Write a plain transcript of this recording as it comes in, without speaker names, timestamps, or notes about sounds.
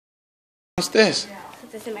Downstairs.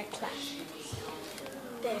 Put this in my class.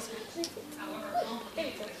 There's my There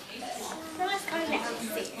we go. Now let's come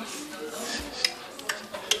downstairs.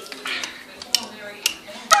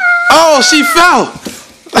 Oh, she fell!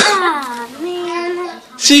 Ah, man.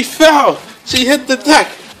 She fell! She hit the deck.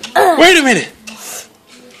 Wait a minute.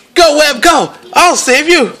 Go, Web, go! I'll save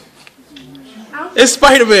you. It's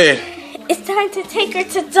Spider-Man. It's time to take her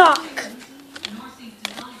to Doc.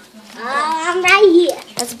 I'm right here.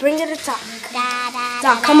 Let's bring her to Doc.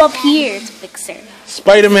 Doc, come up here to fix her.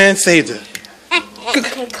 Spider-Man saved her.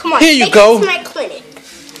 Okay, come on. Here you take go. Her to my clinic.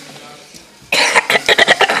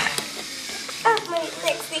 Oh, my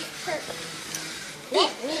legs, they hurt.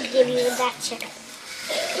 Let me give you that check.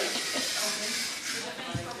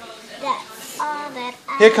 That's all that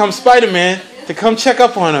I... Here comes Spider-Man to come check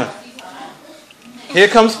up on her. Here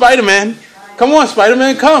comes Spider-Man. Come on,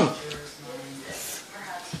 Spider-Man, come.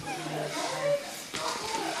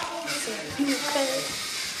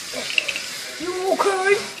 You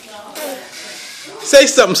okay? Say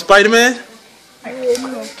something, Spider-Man. Are you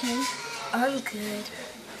okay? I'm good.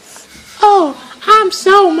 Oh, I'm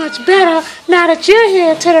so much better now that you're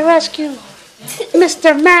here to the rescue,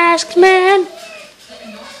 Mr. Masked Man.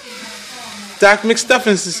 Doc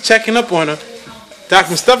Mcstuffins is checking up on her. Doc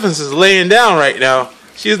Mcstuffins is laying down right now.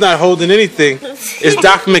 She's not holding anything. It's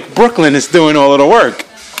Doc McBrooklyn that's doing all of the work.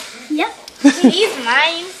 Yep. He's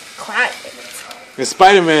my client. And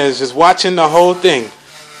Spider-Man is just watching the whole thing.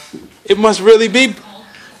 It must really be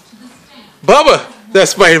Bubba,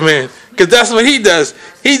 that's Spider-Man. Because that's what he does.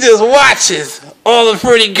 He just watches all the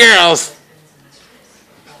pretty girls.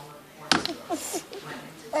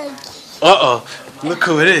 Uh-oh. Look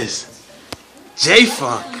who it is.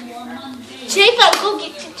 J-Funk. J-Funk, go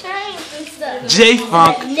get your trains and stuff.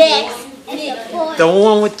 J-Funk. Next. Big boy. The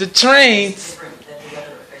one with the trains.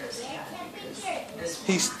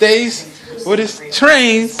 He stays with his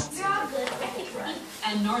trains.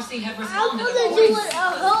 And Narcy have I'm responded gonna do it a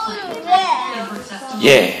whole round.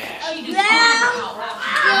 Yeah.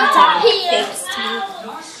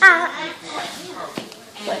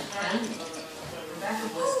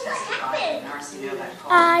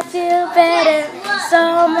 I feel better,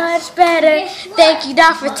 so much better. Thank you,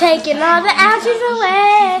 Doc, for taking all the allergies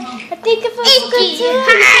away. I think it feels good too,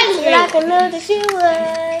 like I know that you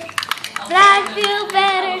would. But I feel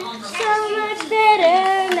better, so much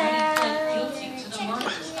better now.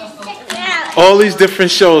 All these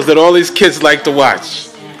different shows that all these kids like to watch.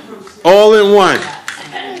 All in one.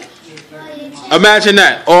 Imagine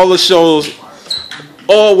that. All the shows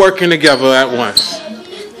all working together at once.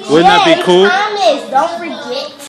 Wouldn't that be cool? Promise. Don't forget.